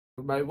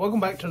Everybody, welcome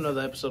back to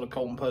another episode of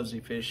Colton Posey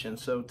Fishing.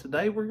 So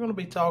today we're going to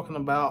be talking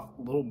about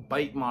little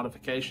bait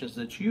modifications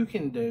that you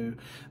can do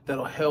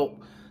that'll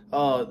help,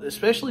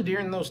 especially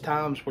during those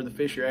times where the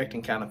fish are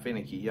acting kind of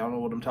finicky. Y'all know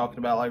what I'm talking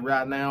about. Like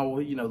right now,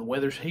 you know, the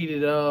weather's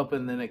heated up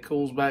and then it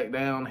cools back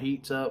down,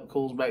 heats up,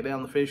 cools back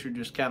down. The fish are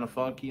just kind of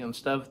funky and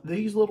stuff.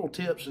 These little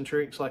tips and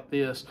tricks like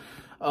this,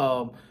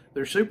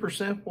 they're super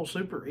simple,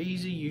 super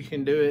easy. You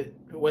can do it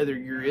whether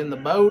you're in the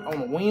boat on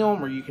a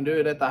whim or you can do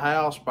it at the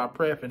house by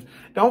prepping.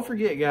 Don't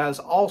forget, guys,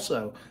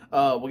 also,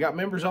 we got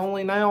members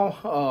only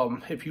now.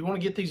 If you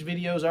want to get these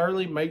videos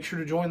early, make sure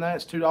to join that.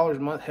 It's $2 a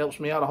month. Helps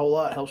me out a whole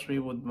lot. Helps me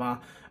with my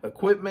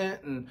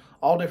equipment and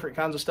all different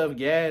kinds of stuff,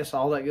 gas,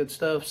 all that good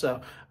stuff. So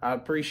I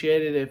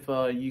appreciate it if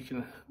you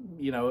can,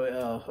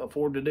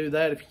 afford to do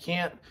that. If you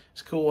can't,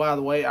 it's cool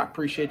either way. I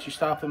appreciate you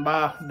stopping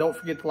by. Don't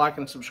forget to like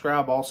and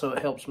subscribe. Also, it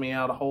helps me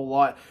out a whole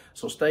lot.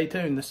 So stay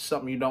tuned. This is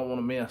something you don't want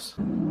to miss.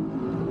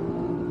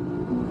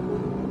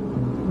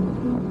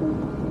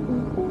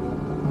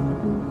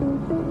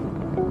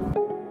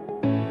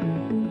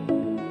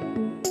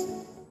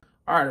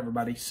 All right,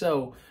 everybody.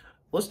 So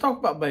let's talk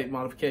about bait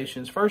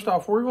modifications. First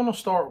off, we're going to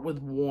start with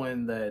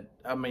one that,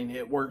 I mean,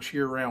 it works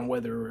year-round,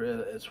 whether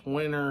it's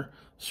winter,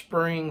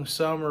 spring,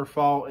 summer,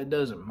 fall, it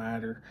doesn't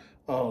matter.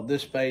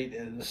 This bait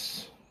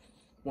is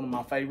one of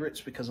my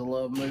favorites because I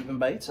love moving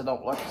baits. I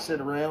don't like to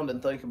sit around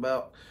and think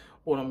about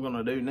what I'm going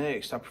to do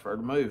next. I prefer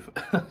to move.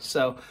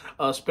 So,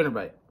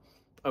 spinnerbait.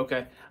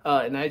 Okay,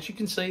 and as you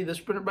can see, the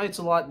spinnerbait's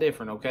a lot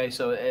different, okay?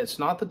 So it's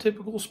not the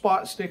typical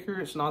spot sticker.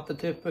 It's not the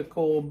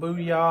typical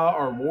Booyah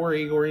or War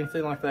Eagle or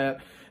anything like that.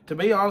 To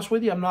be honest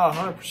with you, I'm not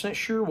 100%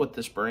 sure what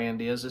this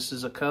brand is. This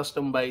is a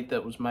custom bait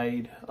that was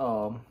made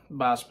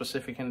by a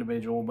specific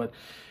individual, but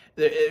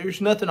there's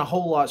nothing a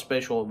whole lot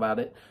special about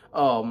it.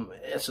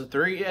 It's a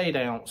 3/8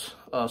 ounce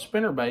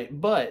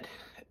spinnerbait, but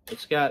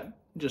it's got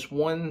just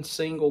one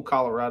single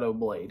Colorado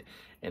blade,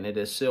 and it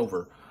is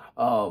silver.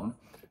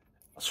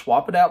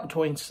 Swap it out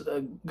between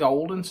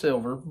gold and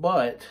silver,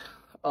 but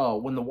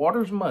when the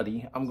water's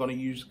muddy, I'm going to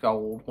use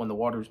gold. When the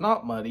water's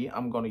not muddy,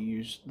 I'm going to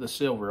use the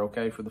silver,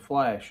 okay, for the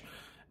flash.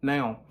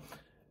 Now,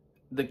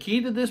 the key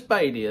to this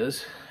bait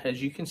is,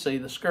 as you can see,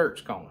 the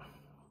skirt's gone,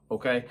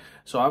 okay?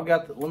 So I've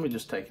got, let me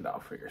just take it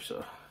off here so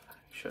I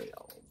can show you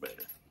a little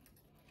better.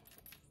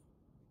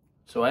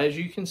 So as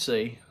you can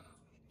see,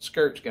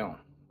 skirt's gone,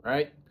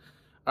 right?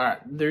 All right,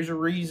 there's a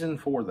reason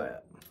for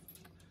that.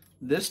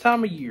 This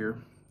time of year,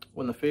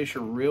 when the fish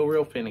are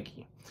real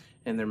finicky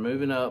and they're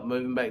moving up,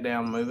 moving back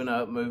down, moving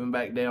up, moving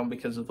back down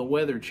because of the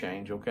weather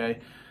change, okay?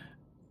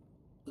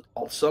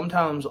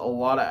 Sometimes a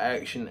lot of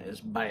action is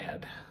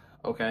bad,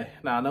 okay?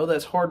 Now, I know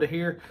that's hard to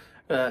hear,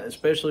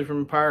 especially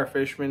from a power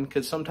fisherman,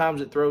 because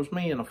sometimes it throws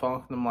me in a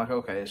funk and I'm like,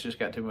 okay, it's just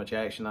got too much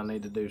action. I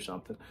need to do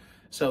something.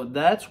 So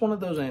that's one of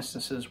those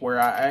instances where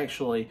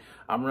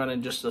I'm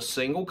running just a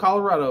single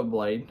Colorado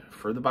blade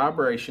for the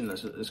vibration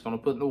that's going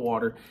to put in the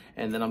water,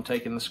 and then I'm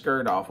taking the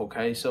skirt off,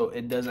 okay? So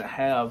it doesn't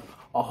have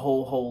a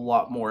whole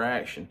lot more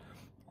action.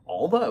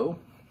 Although,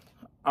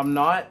 I'm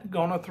not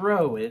going to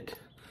throw it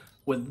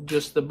with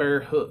just the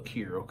bare hook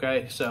here,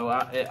 okay? So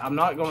I'm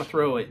not going to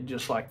throw it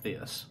just like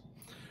this.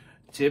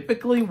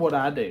 Typically, what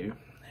I do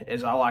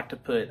is I like to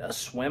put a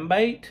swim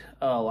bait,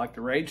 like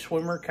the Rage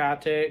Swimmer,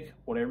 Kitech,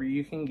 whatever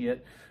you can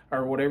get,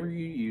 or whatever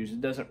you use.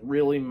 It doesn't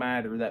really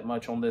matter that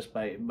much on this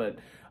bait, but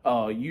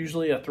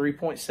usually a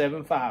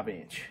 3.75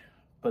 inch.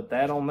 Put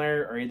that on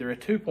there, or either a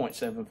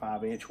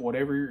 2.75 inch,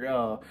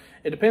 whatever.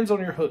 It depends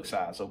on your hook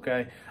size,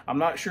 okay? I'm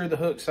not sure the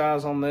hook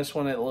size on this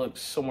one. It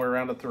looks somewhere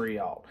around a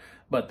 3/0,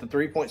 but the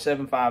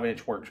 3.75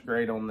 inch works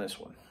great on this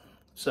one.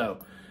 So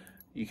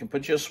you can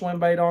put your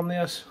swim bait on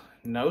this,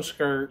 no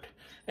skirt,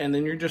 and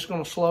then you're just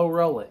going to slow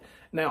roll it.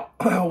 Now,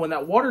 when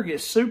that water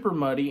gets super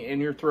muddy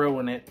and you're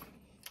throwing it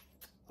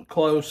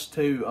close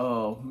to,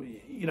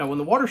 when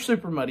the water's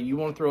super muddy, you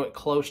want to throw it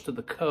close to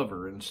the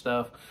cover and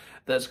stuff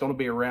that's going to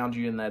be around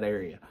you in that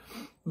area.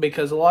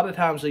 Because a lot of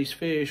times these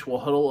fish will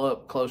huddle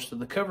up close to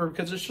the cover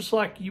because it's just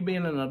like you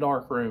being in a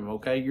dark room,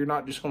 okay? You're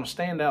not just going to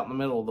stand out in the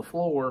middle of the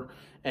floor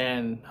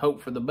and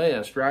hope for the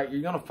best, right?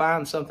 You're going to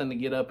find something to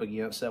get up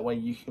against. That way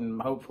you can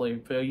hopefully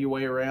feel your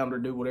way around or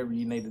do whatever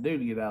you need to do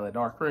to get out of that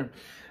dark room.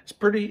 It's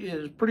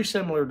pretty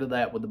similar to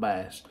that with the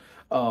bass.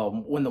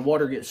 When the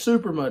water gets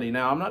super muddy.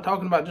 Now, I'm not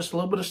talking about just a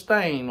little bit of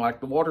stain,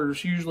 like the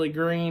water's usually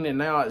green and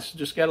now it's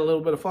just got a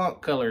little bit of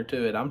funk color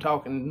to it. I'm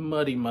talking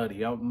muddy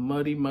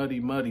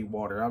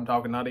water. I'm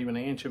talking not even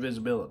an inch of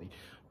visibility.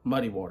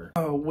 Muddy water.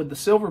 With the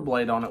silver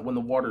blade on it when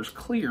the water's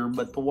clear,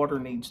 but the water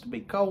needs to be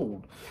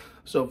cold.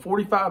 So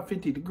 45,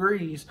 50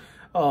 degrees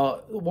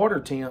water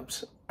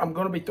temps, I'm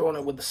going to be throwing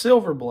it with the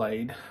silver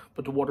blade,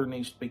 but the water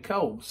needs to be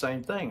cold.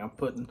 Same thing. I'm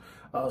putting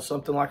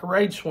something like a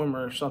Rage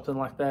Swimmer or something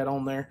like that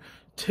on there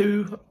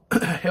to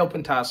help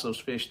entice those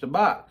fish to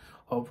bite.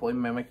 Hopefully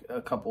mimic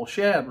a couple of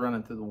shad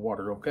running through the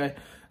water, okay?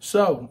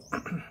 So,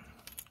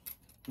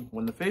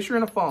 when the fish are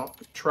in a funk,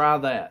 try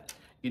that.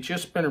 Get you a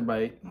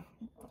spinnerbait.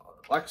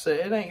 Like I said,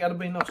 it ain't got to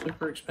be no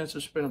super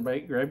expensive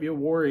spinnerbait. Grab you a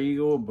War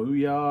Eagle, a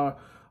Booyah,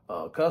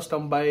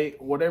 custom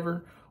bait,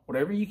 whatever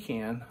whatever you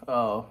can.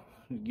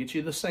 Get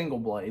you the single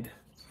blade,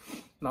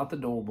 not the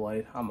dual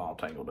blade. I'm all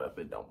tangled up,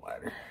 it don't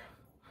matter.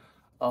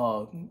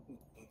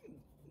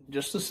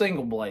 Just the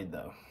single blade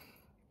though.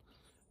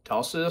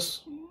 Toss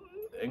this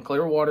in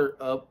clear water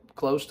up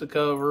close to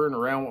cover and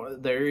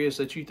around the areas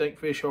that you think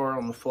fish are,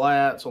 on the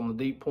flats, on the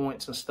deep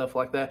points and stuff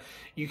like that.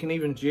 You can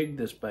even jig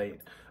this bait.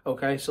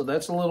 Okay, so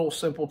that's a little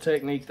simple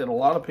technique that a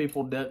lot of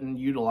people didn't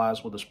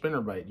utilize with a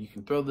spinnerbait. You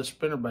can throw the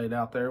spinnerbait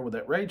out there with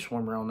that rage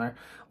swimmer on there,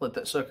 let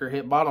that sucker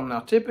hit bottom.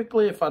 Now,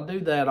 typically, if I do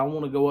that, I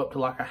want to go up to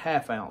like a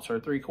 1/2 ounce or a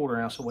 3/4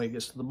 ounce, the way it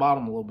gets to the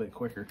bottom a little bit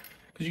quicker.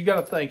 Because you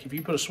got to think, if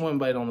you put a swim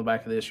bait on the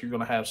back of this, you're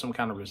going to have some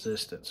kind of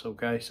resistance,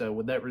 okay? So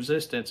with that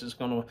resistance, it's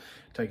going to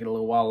take it a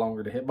little while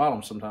longer to hit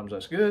bottom. Sometimes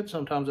that's good,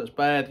 sometimes that's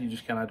bad. You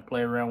just kind of have to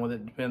play around with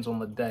it. Depends on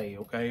the day,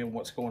 okay, and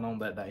what's going on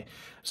that day.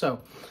 So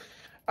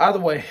either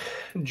way,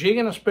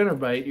 jigging a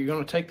spinnerbait, you're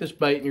going to take this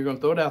bait and you're going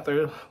to throw it out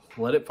there,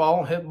 let it fall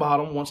and hit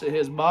bottom. Once it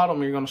hits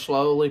bottom, you're going to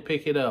slowly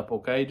pick it up,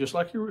 okay? Just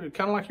like you're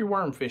kind of like you're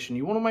worm fishing.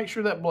 You want to make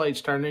sure that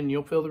blade's turning.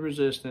 You'll feel the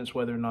resistance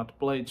whether or not the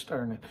blade's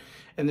turning.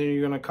 And then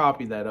you're going to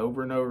copy that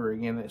over and over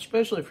again,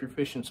 especially if you're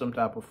fishing some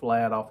type of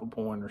flat off a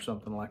point or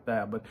something like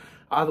that. But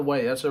either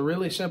way, that's a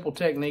really simple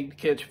technique to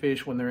catch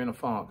fish when they're in a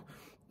funk.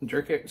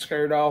 Jerk it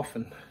scared off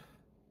and,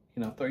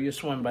 you know, throw your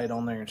swim bait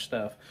on there and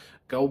stuff.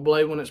 Gold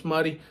blade when it's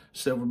muddy,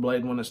 silver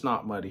blade when it's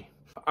not muddy.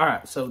 All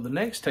right, so the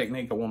next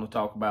technique I want to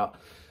talk about,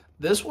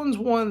 this one's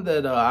one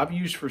that I've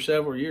used for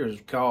several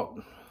years. Caught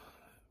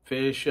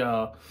fish in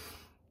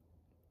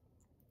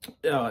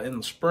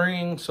the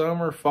spring,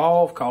 summer,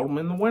 fall. I've caught them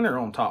in the winter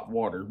on top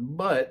water.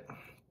 But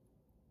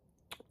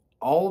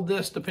all of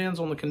this depends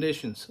on the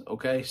conditions,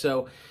 okay?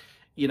 So,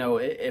 you know,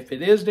 if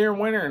it is during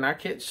winter and I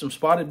catch some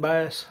spotted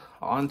bass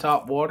on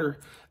top water,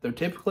 they're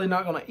typically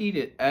not going to eat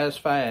it as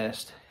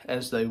fast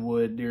as they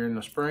would during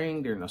the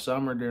spring, during the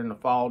summer, during the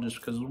fall, just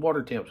because of the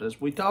water temps. As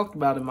we talked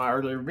about in my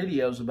earlier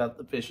videos about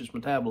the fish's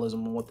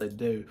metabolism and what they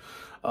do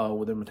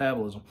with their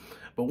metabolism.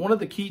 But one of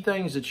the key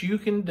things that you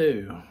can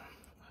do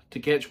to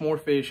catch more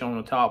fish on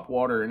the top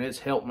water, and it's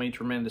helped me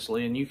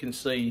tremendously, and you can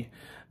see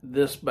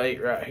this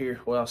bait right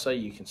here. Well, I say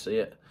you can see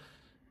it.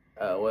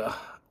 Well,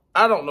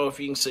 I don't know if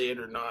you can see it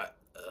or not.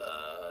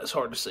 It's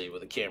hard to see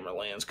with a camera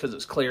lens because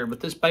it's clear, but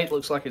this bait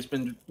looks like it's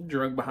been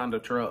drugged behind a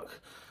truck.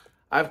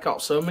 I've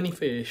caught so many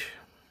fish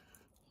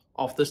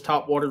off this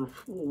top water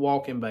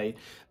walking bait.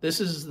 This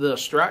is the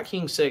Strike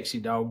King Sexy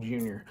Dog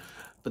Jr.,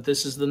 but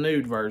this is the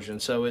nude version,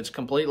 so it's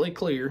completely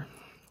clear.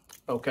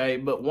 Okay,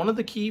 but one of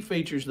the key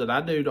features that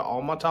I do to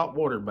all my top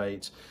water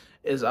baits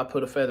is I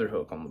put a feather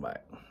hook on the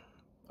back.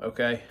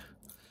 Okay,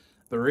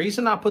 the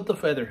reason I put the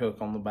feather hook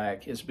on the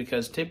back is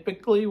because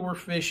typically we're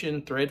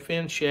fishing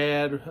threadfin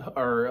shad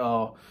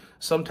or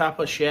some type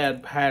of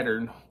shad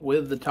pattern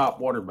with the top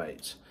water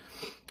baits.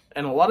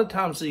 And a lot of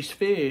times these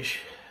fish,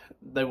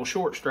 they will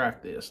short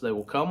strike this. They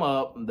will come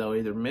up, and they'll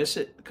either miss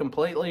it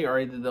completely or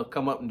either they'll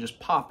come up and just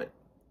pop it,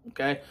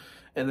 okay?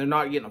 And they're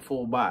not getting a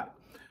full bite.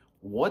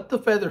 What the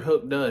feather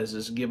hook does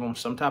is give them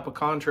some type of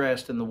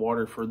contrast in the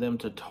water for them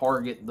to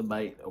target the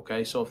bait,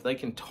 okay? So if they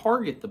can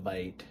target the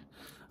bait,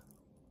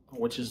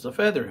 which is the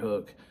feather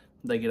hook,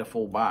 they get a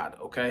full bite,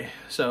 okay?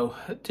 So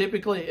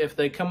typically if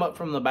they come up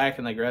from the back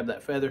and they grab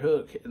that feather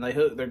hook and they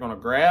hook, they're going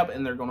to grab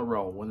and they're going to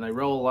roll. When they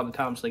roll, a lot of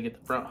times they get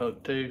the front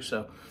hook too,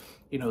 so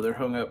you know they're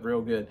hung up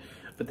real good.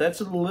 But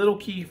that's a little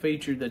key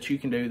feature that you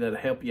can do that'll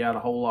help you out a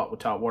whole lot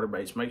with top water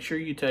baits. Make sure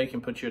you take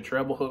and put you a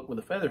treble hook with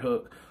a feather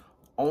hook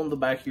on the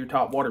back of your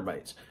top water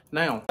baits.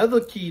 Now,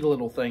 another key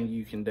little thing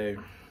you can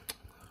do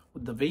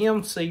with the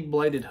VMC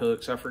bladed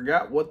hooks, I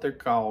forgot what they're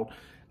called.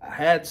 I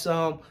had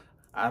some,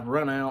 I've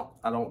run out.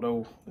 I don't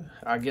know,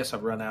 I guess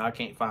I've run out. I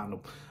can't find them.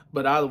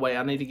 But either way,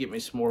 I need to get me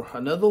some more.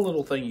 Another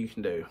little thing you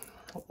can do,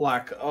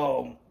 like,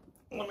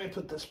 let me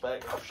put this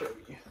back, I'll show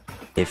you.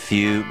 A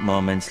few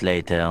moments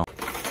later.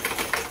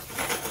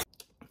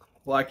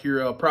 Like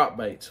your prop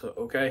baits,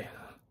 okay?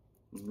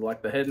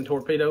 Like the heading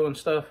torpedo and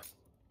stuff.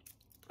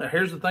 Now,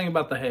 here's the thing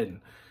about the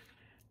heading.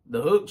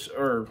 The hooks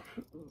are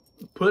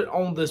put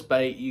on this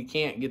bait. You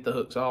can't get the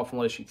hooks off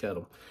unless you cut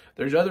them.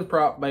 There's other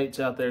prop baits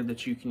out there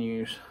that you can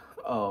use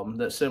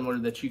that's similar,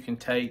 that you can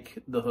take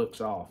the hooks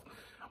off.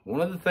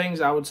 One of the things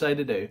I would say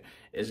to do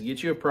is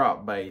get you a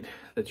prop bait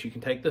that you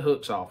can take the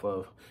hooks off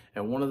of.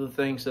 And one of the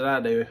things that I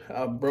do,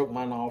 I broke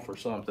mine off or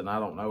something, I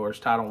don't know, or it's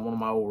tied on one of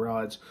my old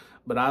rods.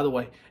 But either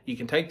way, you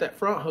can take that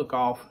front hook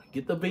off,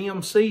 get the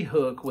VMC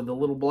hook with the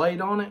little blade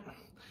on it,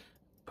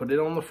 put it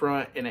on the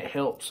front, and it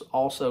helps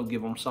also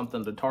give them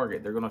something to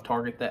target. They're going to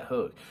target that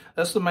hook.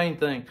 That's the main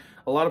thing.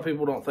 A lot of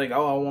people don't think,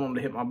 oh, I want them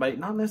to hit my bait.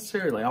 Not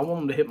necessarily. I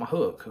want them to hit my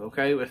hook,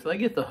 okay? If they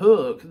get the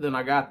hook, then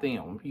I got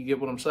them. You get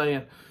what I'm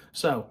saying?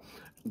 So,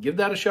 give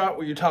that a shot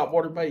with your top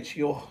water baits.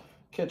 You'll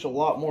catch a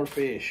lot more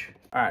fish.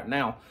 All right,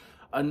 now,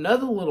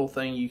 another little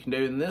thing you can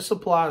do, and this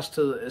applies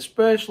to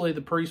especially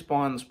the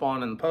pre-spawn, the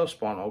spawn, and the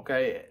post-spawn,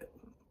 okay?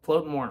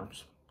 Floating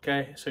worms,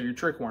 okay? So your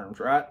trick worms,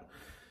 right?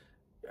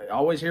 I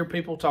always hear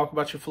people talk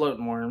about your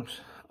floating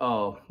worms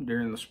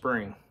during the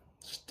spring.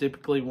 It's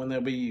typically when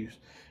they'll be used.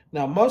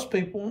 Now, most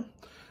people,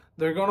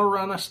 they're going to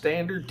run a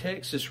standard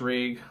Texas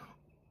rig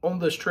on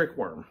this trick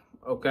worm,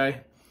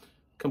 okay?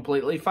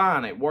 Completely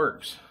fine, it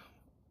works.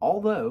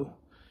 Although,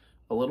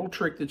 a little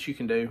trick that you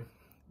can do,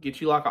 get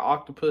you like an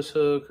octopus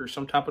hook or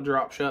some type of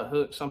drop shot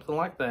hook, something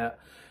like that.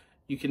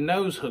 You can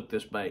nose hook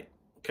this bait,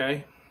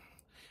 okay?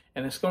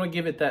 And it's going to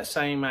give it that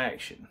same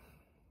action,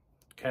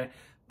 okay?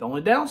 The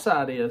only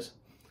downside is,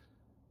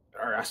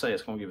 or I say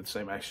it's going to give it the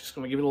same action, it's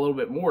going to give it a little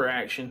bit more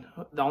action.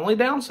 The only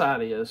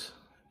downside is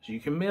you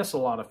can miss a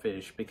lot of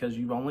fish because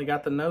you've only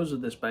got the nose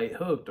of this bait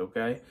hooked,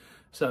 okay?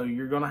 So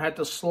you're going to have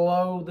to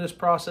slow this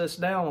process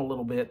down a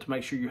little bit to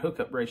make sure your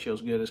hookup ratio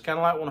is good. It's kind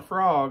of like when a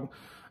frog,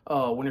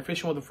 when you're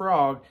fishing with a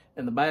frog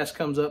and the bass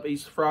comes up,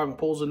 eats the frog and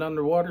pulls it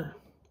underwater.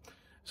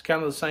 It's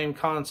kind of the same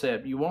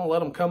concept. You want to let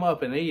them come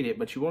up and eat it,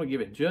 but you want to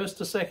give it just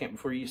a second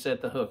before you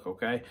set the hook,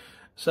 okay?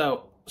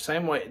 So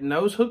same way,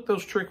 nose hook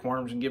those trick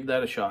worms and give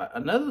that a shot.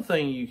 Another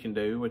thing you can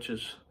do, which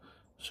is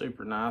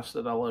super nice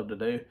that I love to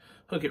do,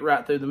 hook it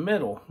right through the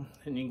middle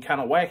and you can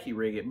kind of wacky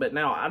rig it. But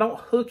now I don't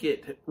hook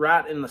it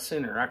right in the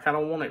center. I kind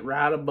of want it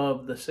right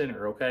above the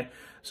center, okay?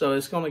 So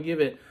it's going to give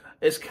it,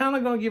 it's kind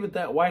of going to give it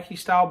that wacky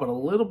style, but a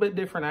little bit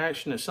different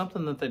action. It's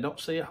something that they don't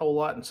see a whole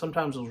lot, and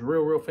sometimes those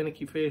real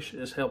finicky fish,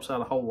 this helps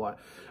out a whole lot.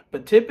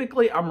 But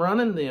typically I'm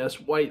running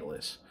this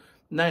weightless.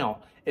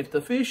 Now, if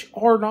the fish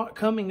are not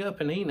coming up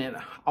and eating it,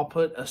 I'll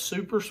put a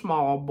super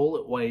small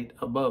bullet weight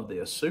above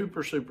this,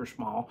 super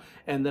small,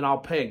 and then I'll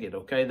peg it,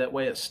 okay? That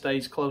way it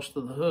stays close to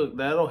the hook.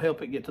 That'll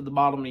help it get to the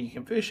bottom and you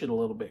can fish it a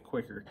little bit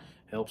quicker.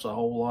 Helps a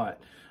whole lot.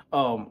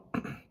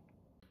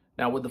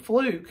 Now with the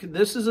fluke,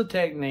 this is a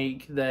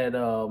technique that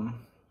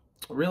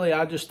really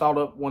I just thought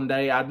up one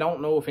day. I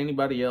don't know if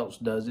anybody else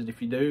does it.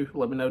 If you do,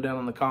 let me know down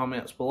in the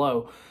comments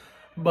below.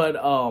 But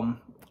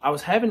I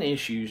was having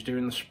issues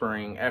during the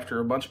spring after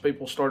a bunch of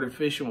people started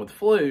fishing with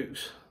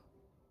flukes.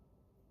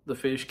 The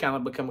fish kind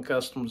of become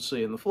accustomed to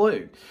seeing the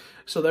fluke.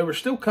 So they were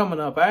still coming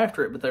up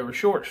after it, but they were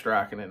short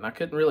striking it, and I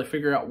couldn't really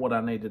figure out what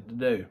I needed to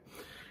do.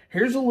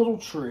 Here's a little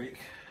trick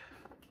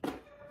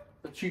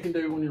that you can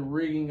do when you're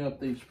rigging up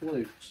these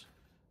flukes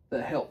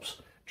that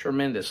helps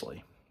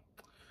tremendously.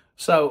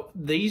 So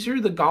these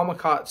are the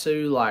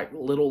Gamakatsu like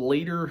little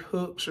leader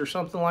hooks or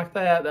something like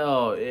that.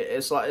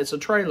 It's a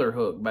trailer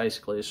hook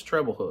basically. It's a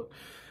treble hook.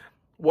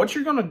 What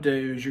you're going to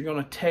do is you're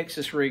going to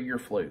Texas rig your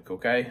fluke,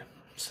 okay?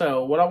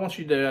 So what I want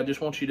you to do, I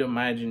just want you to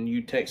imagine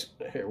you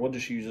here, we'll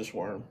just use this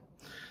worm.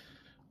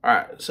 All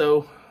right,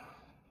 so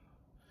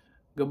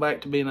go back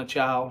to being a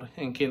child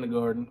in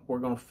kindergarten. We're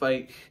going to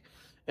fake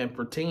and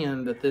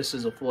pretend that this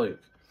is a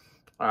fluke.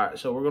 All right,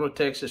 so we're going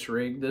to Texas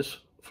rig this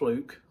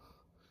fluke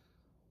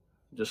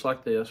just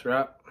like this,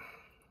 right?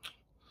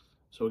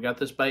 So we got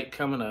this bait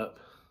coming up.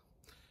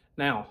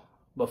 Now,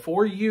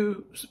 before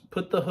you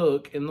put the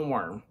hook in the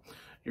worm,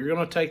 you're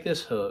going to take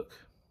this hook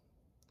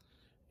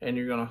and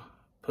you're going to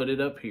put it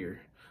up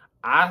here.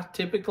 I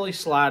typically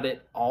slide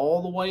it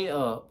all the way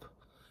up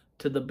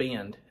to the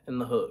bend in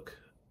the hook,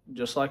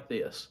 just like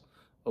this,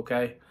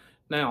 okay?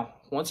 Now,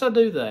 once I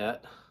do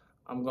that,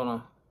 I'm going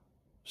to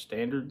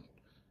standard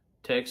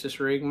Texas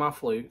rig my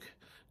fluke,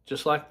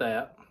 just like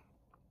that.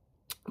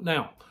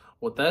 Now,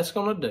 what that's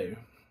going to do,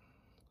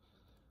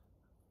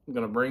 I'm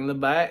going to bring the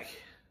back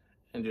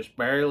and just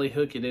barely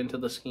hook it into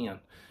the skin,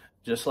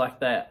 just like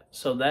that.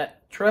 So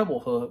that treble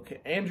hook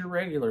and your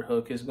regular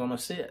hook is going to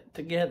sit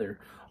together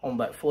on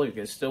that fluke.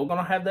 It's still going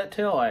to have that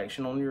tail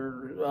action on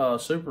your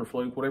super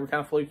fluke, whatever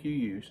kind of fluke you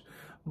use,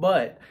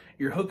 but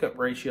your hookup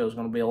ratio is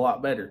going to be a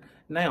lot better.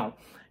 Now,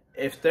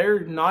 if they're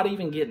not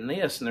even getting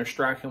this and they're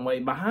striking way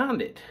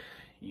behind it,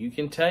 you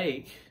can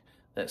take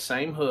that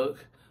same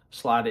hook,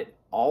 slide it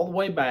all the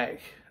way back,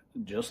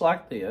 just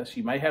like this.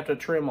 You may have to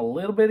trim a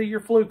little bit of your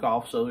fluke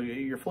off so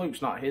your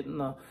fluke's not hitting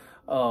the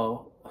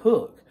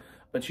hook.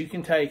 But you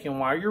can take, and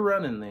while you're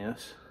running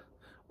this,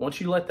 once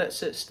you let that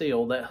sit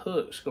still, that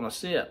hook's going to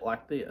sit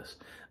like this.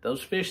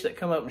 Those fish that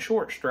come up and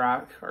short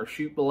strike or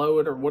shoot below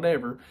it or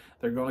whatever,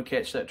 they're going to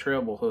catch that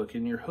treble hook,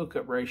 and your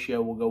hookup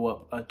ratio will go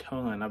up a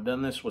ton. I've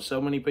done this with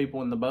so many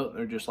people in the boat, and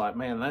they're just like,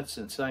 man, that's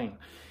insane.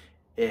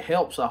 It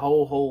helps a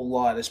whole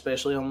lot,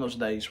 especially on those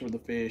days where the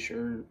fish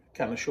are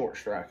kind of short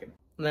striking.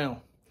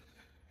 Now,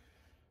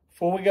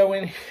 before we go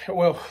in,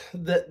 well,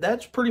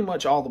 that's pretty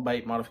much all the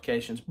bait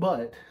modifications,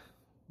 but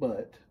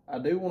I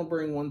do want to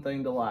bring one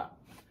thing to light.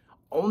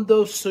 On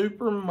those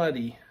super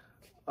muddy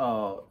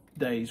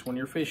days when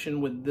you're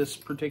fishing with this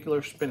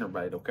particular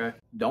spinnerbait, okay,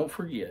 don't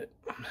forget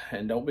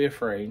and don't be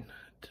afraid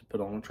to put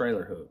on a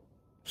trailer hook.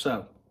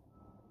 So,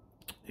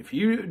 if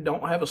you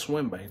don't have a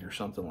swim bait or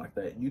something like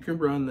that, you can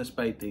run this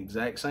bait the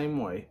exact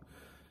same way.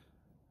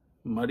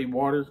 Muddy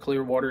water,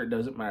 clear water, it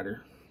doesn't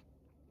matter.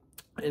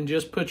 And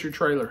just put your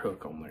trailer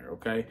hook on there,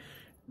 okay?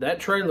 That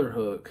trailer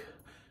hook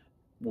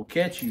will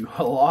catch you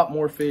a lot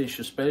more fish,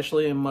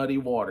 especially in muddy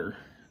water,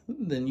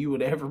 than you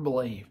would ever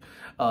believe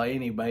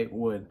any bait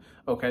would,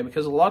 okay?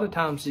 Because a lot of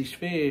times these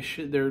fish,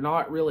 they're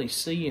not really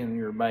seeing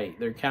your bait.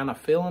 They're kind of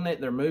feeling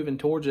it, they're moving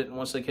towards it, and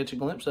once they catch a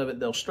glimpse of it,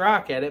 they'll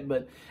strike at it.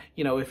 But,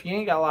 you know, if you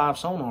ain't got live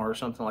sonar or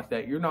something like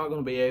that, you're not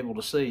going to be able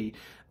to see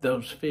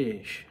those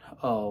fish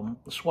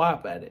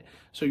swipe at it.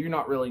 So you're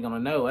not really going to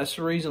know. That's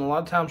the reason a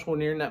lot of times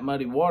when you're in that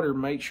muddy water,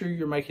 make sure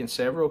you're making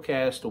several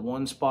casts to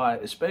one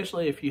spot,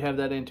 especially if you have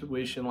that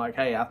intuition like,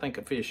 hey, I think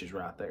a fish is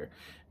right there.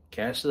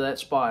 Cast to that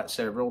spot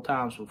several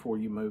times before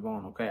you move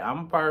on, okay? I'm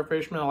a power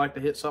fisherman. I like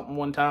to hit something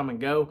one time and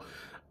go,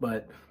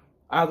 but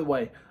either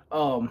way,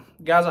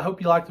 guys, I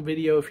hope you liked the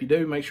video. If you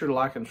do, make sure to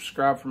like and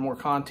subscribe for more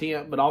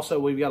content, but also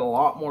we've got a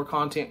lot more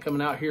content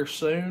coming out here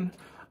soon.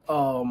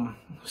 Some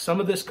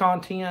of this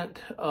content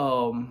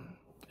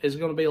is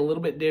going to be a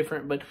little bit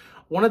different, but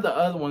one of the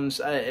other ones,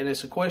 and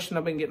it's a question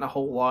I've been getting a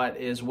whole lot,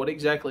 is what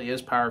exactly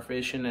is power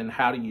fishing and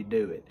how do you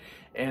do it?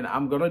 And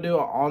I'm going to do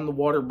an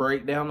on-the-water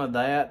breakdown of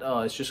that.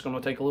 It's just going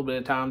to take a little bit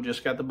of time.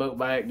 Just got the boat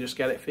back, just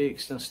got it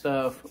fixed and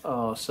stuff.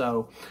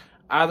 So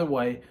either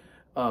way,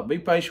 be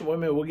patient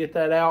with me. We'll get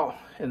that out.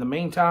 In the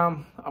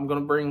meantime, I'm going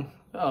to bring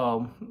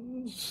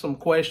some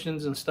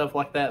questions and stuff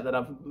like that that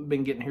I've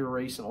been getting here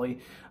recently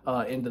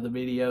into the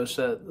video,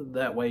 so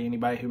that way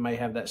anybody who may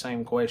have that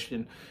same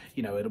question,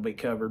 you know, it'll be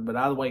covered. But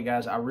either way,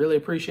 guys, I really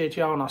appreciate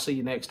y'all, and I'll see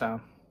you next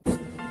time.